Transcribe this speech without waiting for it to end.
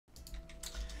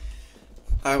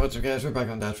Alright, what's up guys, we're back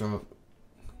on Datdrop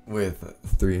with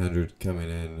 300 coming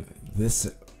in.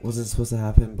 This wasn't supposed to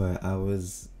happen, but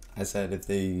I said if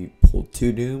they pulled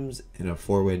 2 dooms in a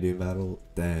 4-way doom battle,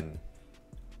 then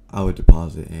I would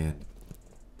deposit, and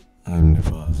I'm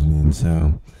depositing,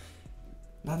 so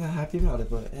not that happy about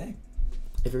it, but hey,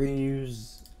 if you're gonna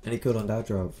use any code on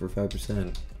Datdrop for 5%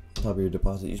 on top of your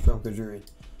deposit, use promo code jury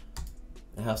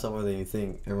and have some more than you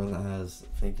think. Everyone that has,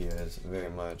 thank you guys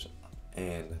very much.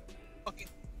 And Okay.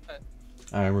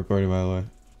 I'm recording, by the way.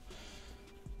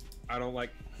 I don't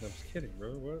like. I'm just kidding, bro.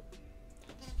 What?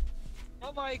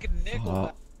 I'm like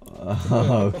nickel.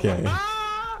 Okay.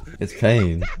 It's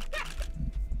pain.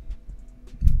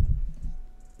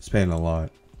 It's paying a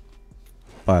lot.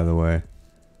 By the way.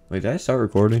 Wait, did I start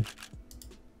recording?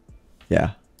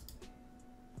 Yeah.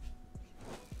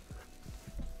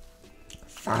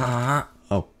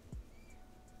 Oh.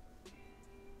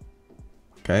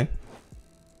 Okay.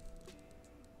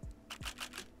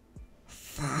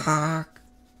 Fuck.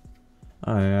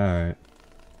 Alright.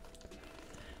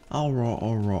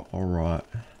 Alright.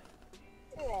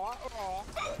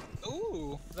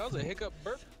 Ooh, that was a hiccup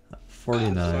burp.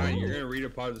 49. You're gonna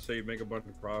redeposit so you make a bunch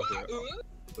of profit.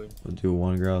 We'll do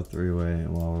 1 growl 3-way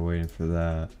while we're waiting for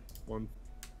that. One.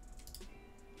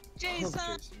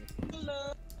 Jason.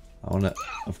 I wanna,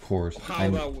 of course.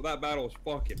 Wow, that battle was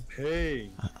fucking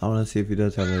pain. I wanna see if he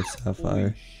does have a sapphire.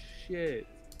 Holy shit.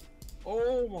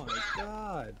 Oh my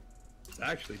god. It's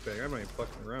actually paying. I'm not even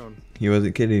fucking around. He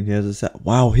wasn't kidding. He has a sap.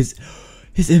 Wow, his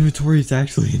inventory is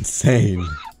actually insane.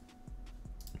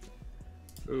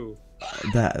 Ooh.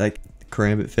 That like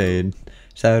Karambit fade,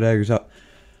 Shadow Dagger's up.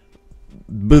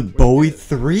 But Bowie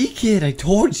 3 kid, I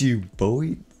told you,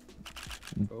 Bowie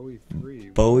Bowie 3.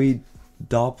 Bowie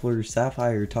Doppler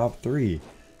Sapphire top 3.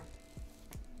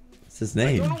 That's his I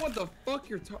name. don't know what the fuck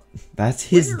you're talking. That's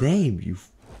his name. You.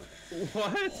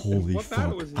 What? Holy what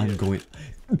battle fuck! was he I'm in? going.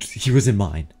 He was in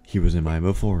mine. He was in mine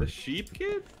before. The sheep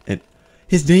kid? And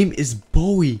his name is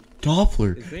Bowie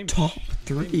Doppler His name's top His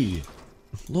 3.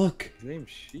 Look. His name's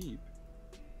Sheep.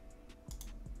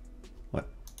 What?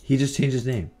 He just changed his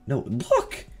name. No,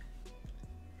 look.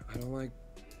 I don't like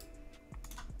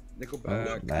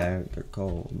Nickelback. Back, they're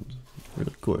cold.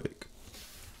 Real quick.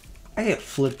 I get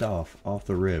flipped off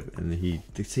the rib, and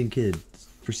the same kid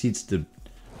proceeds to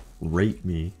rape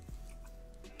me.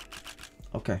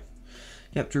 Okay.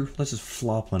 Yep, Drew, let's just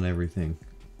flop on everything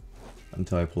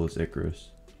until I pull this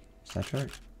Icarus. Is that right?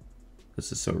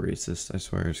 This is so racist, I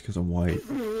swear, it's because I'm white.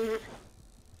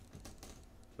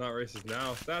 Not racist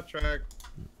now. Stat track.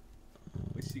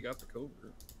 At least you got the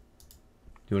cobra.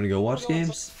 You want to go watch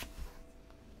games?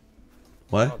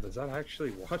 What? Oh, does that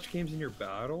actually watch games in your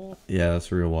battle? Yeah,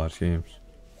 that's real watch games.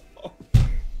 Oh,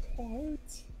 what?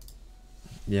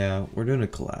 Yeah, we're doing a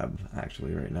collab,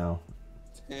 actually, right now.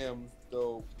 Damn,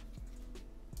 dope.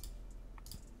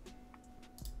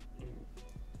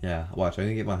 Yeah, watch, I'm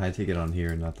gonna get my high ticket on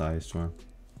here and not the ice storm.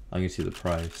 I'm gonna see the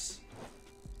price.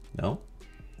 No?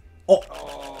 Oh!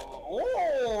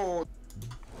 Oh!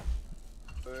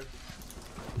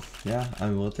 Yeah, I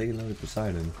mean, we'll take another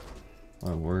Poseidon.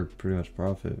 Well, we're pretty much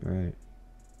profit, right?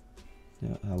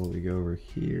 Yeah, how about we go over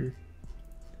here?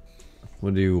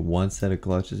 We'll do 1 set of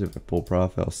clutches. If I pull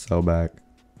profit, I'll sell back.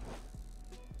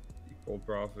 Full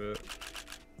profit.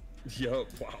 Yup,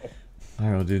 wow.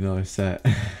 Alright, we'll do another set.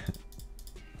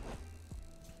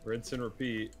 Rinse and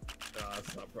repeat. Nah,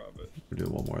 that's not profit. We'll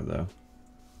do one more, though.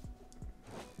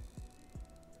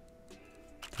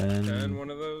 10. 10 one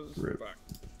of those? Rip. Fuck.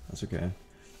 That's okay.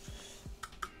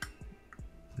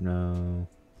 No.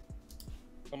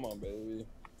 Come on, baby.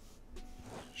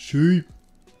 Sheep.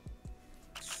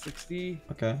 60.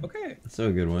 Okay. Okay. That's still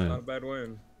a good win. Not a bad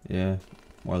win. Yeah.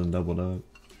 More than doubled up.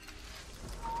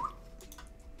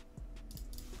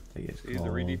 I guess See, the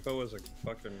redepot is a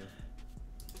fucking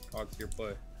hog tier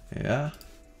play. Yeah.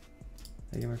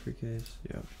 I get my free case.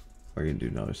 Yep. We're gonna do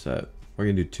another set. We're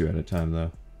gonna do 2 at a time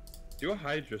though. Do a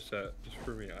Hydra set just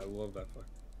for me. I love that fuck.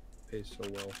 Pays so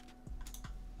well.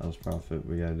 That was profit.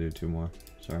 We gotta do 2 more.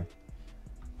 Sorry.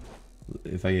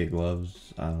 If I get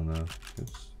gloves, I don't know.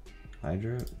 It's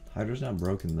Hydra's not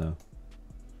broken though.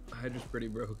 Hydra's pretty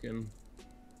broken.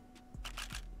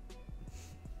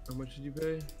 How much did you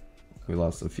pay? We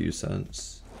lost a few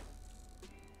cents.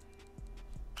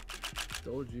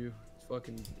 Told you. It's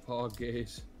fucking hog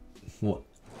gaze. What?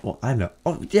 Well, I know.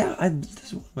 Oh yeah, this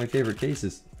is one of my favorite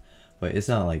cases. But it's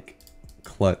not like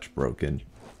clutch broken.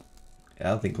 I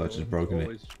don't think clutch is broken.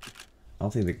 Always... I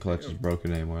don't think the clutch is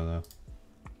broken anymore though.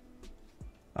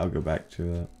 I'll go back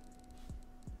to it.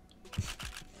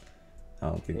 I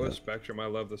don't think What that. Spectrum? I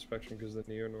love the Spectrum because the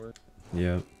Neon work.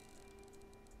 Yep.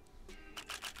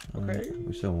 Okay.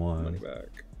 We still won. Money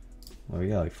back. Well, we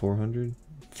got like 400?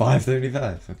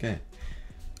 535. Okay.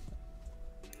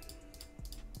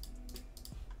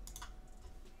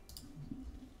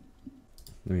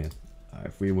 Yeah.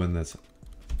 If we win this,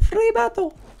 free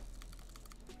battle.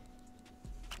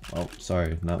 Oh,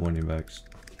 sorry, not winning backs.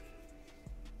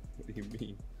 What do you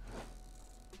mean?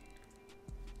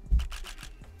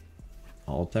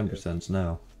 All 10%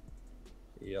 now.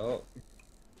 Yup.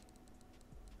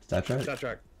 Stat track? Stat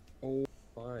track. Oh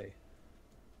my.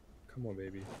 Come on,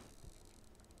 baby.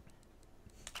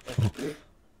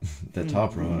 The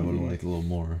top row, I would like a little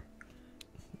more.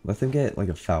 Let them get like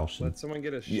a falchion. Let someone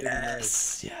get a shitty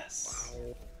Yes, yes.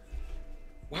 knife.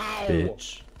 Wow. Wow.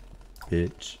 Bitch.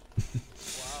 Bitch.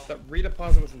 Wow. That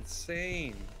redeposit was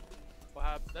insane. What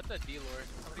happened? That's a D-Lord.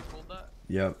 Somebody pulled that?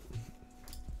 Yep.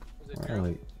 Was it We're true?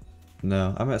 like,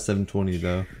 no, I'm at 720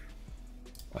 though.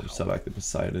 I'm still back to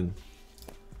Poseidon.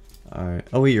 Alright.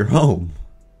 Oh wait, you're home.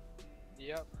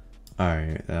 Yep.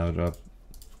 Alright, then I'll drop.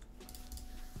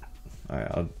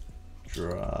 Alright, I'll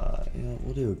draw. You know,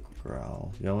 we'll do a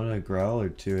growl. Y'all want a growl or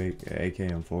two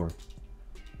AKM4?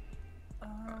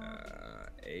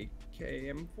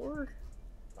 AKM4?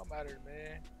 Don't matter to me.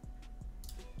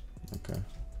 Okay.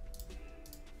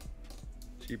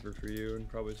 Cheaper for you and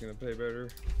probably is gonna pay better.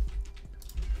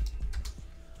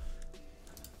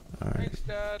 Alright. Thanks,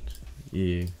 Dad.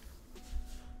 Yeah.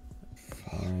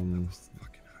 That was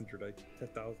fucking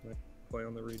 10,000 I play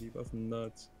on the reedy. That's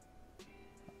nuts.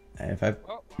 If I.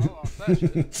 Oh, I lost that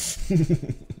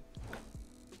shit.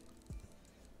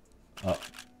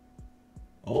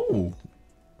 Oh.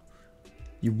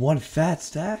 You won fat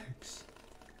stacks.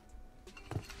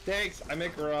 Thanks, I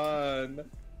make a run.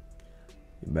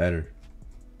 You better.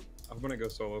 I'm gonna go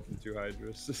solo from 2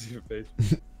 Hydras to see if it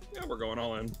pays. Yeah, we're going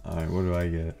all in. Alright, what do I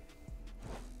get?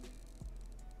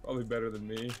 Probably better than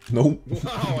me. Nope.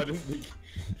 Wow, I didn't think.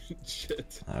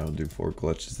 Shit. I will do 4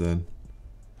 clutches then.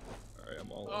 Alright,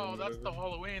 I'm all Oh, in. that's whatever. the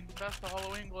Halloween. That's the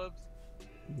Halloween gloves.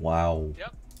 Wow.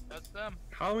 Yep, that's them.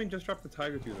 Halloween just dropped the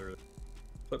tiger tooth earlier.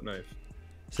 Flip knife.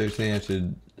 So you're saying I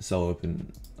should sell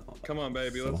open Come on,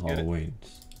 baby, some let's get it.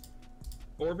 Halloweens?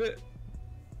 Orbit.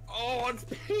 Oh, it's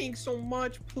paying so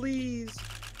much, please.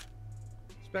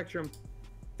 Spectrum.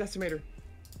 Decimator.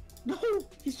 No,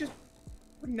 he's just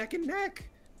we're neck and neck.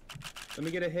 Let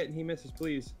me get a hit and he misses,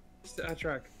 please. Stat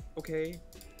track. Okay.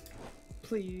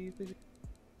 Please, please.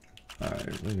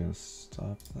 Alright, we're gonna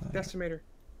stop that. Decimator.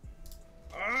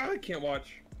 Ah, I can't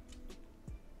watch.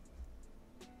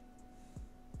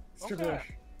 Strip Okay.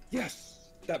 rush. Yes,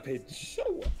 that paid so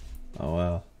well. Oh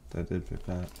wow, that did pick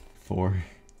that. 4.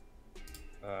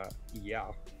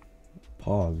 Yeah.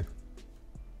 Pog.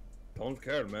 Don't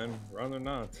care, man. Run or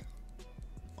not.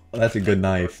 Oh, that's a good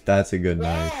knife. That's a good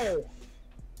knife. Wow.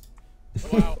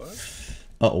 Wow. What?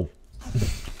 Uh-oh.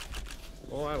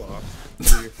 Oh, I lost.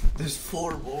 There's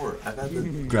 4 more. I've had the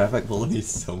graphic pulleys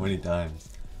so many times.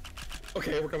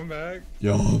 Okay, we're coming back.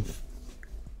 Yo.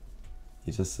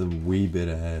 He's just a wee bit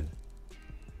ahead.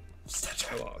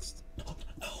 I lost.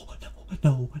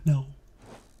 No.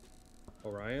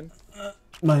 Orion?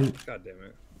 Mine. God damn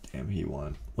it. Damn, he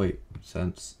won. Wait,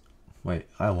 Wait,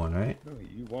 I won, right? No,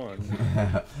 you won.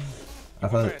 I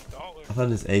thought Okay, $1. I thought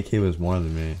this AK was more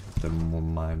than me.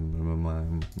 My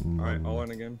Alright, all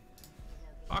in again.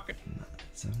 Pocket.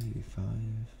 75.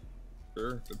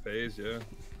 Sure, if it pays, yeah.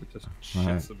 It just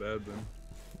Alright. shits the bed then.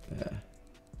 Yeah.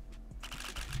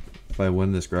 If I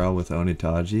win this growl with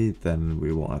Onitaji, then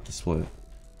we won't have to split.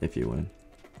 If you win.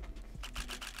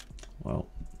 Well,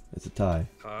 it's a tie.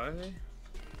 Tie.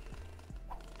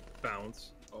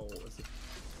 Bounce. Oh, is it?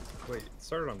 Wait, it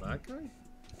started on that guy?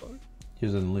 Fuck. He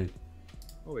was in the lead.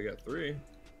 Oh, we got 3.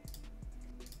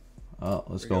 Oh,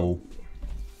 let's There we go.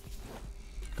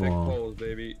 Come Thick on. poles,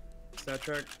 baby. Stat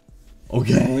track.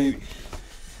 Okay.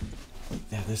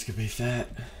 Yeah, this could be fat.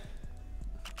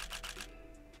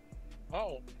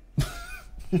 Oh,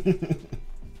 I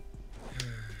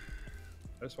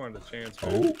just wanted a chance.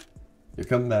 Man. Oh, you're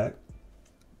coming back.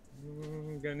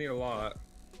 Gonna need a lot.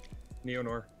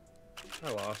 Neonor.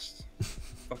 I lost.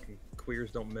 Fucking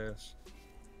queers don't miss.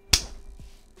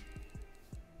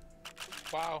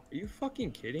 wow. Are you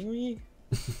fucking kidding me?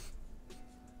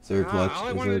 Is there a clutch? All I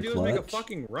Is wanted there to a do was make a clutch?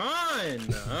 fucking run.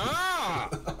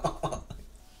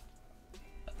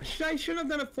 I shouldn't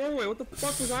have done a 4-way. What the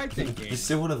fuck was I thinking? You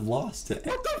still would have lost it.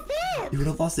 What the fuck? You would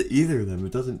have lost it either of them.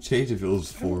 It doesn't change if it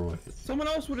was 4-way. Someone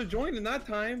else would have joined in that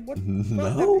time. What the fuck?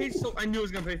 No. That paid so I knew it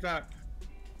was gonna pay fat.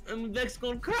 And Dex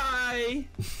gonna cry.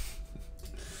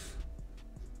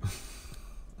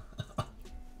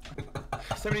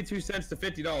 $0.72 to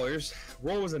 $50.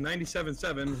 Roll was a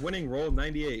 97.7. Winning roll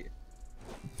 98.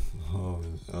 Oh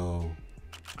no.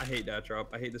 I hate Datdrop.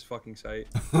 I hate this fucking site.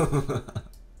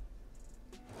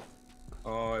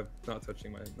 Oh, I'm not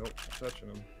touching my. Nope, I'm touching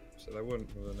them. Said I wouldn't.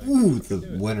 Ooh,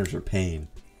 the winners are pain.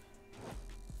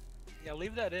 Yeah,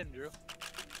 leave that in, Drew.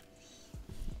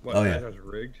 What? Oh, yeah. Datdrop's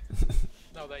rigged.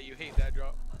 No, that you hate that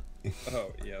drop.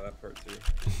 Oh yeah, that part too.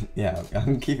 Yeah,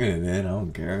 I'm keeping it in. I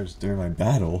don't care. It's during my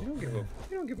battle. You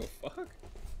don't give a fuck.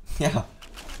 Yeah.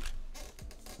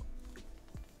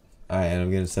 Alright, and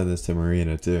I'm gonna send this to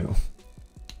Marina too.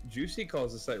 Juicy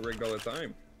calls the site rigged all the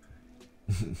time,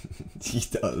 He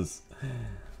does.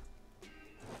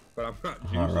 but I'm not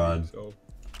Hot Juicy, rod. so.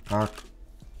 Hark.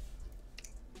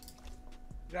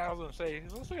 Yeah, I was gonna say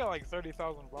he's also got like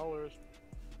 30,000 followers.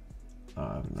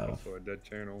 Oh no. Also a dead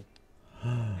channel.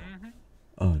 Mm-hmm.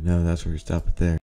 Oh no, that's where we stop it there.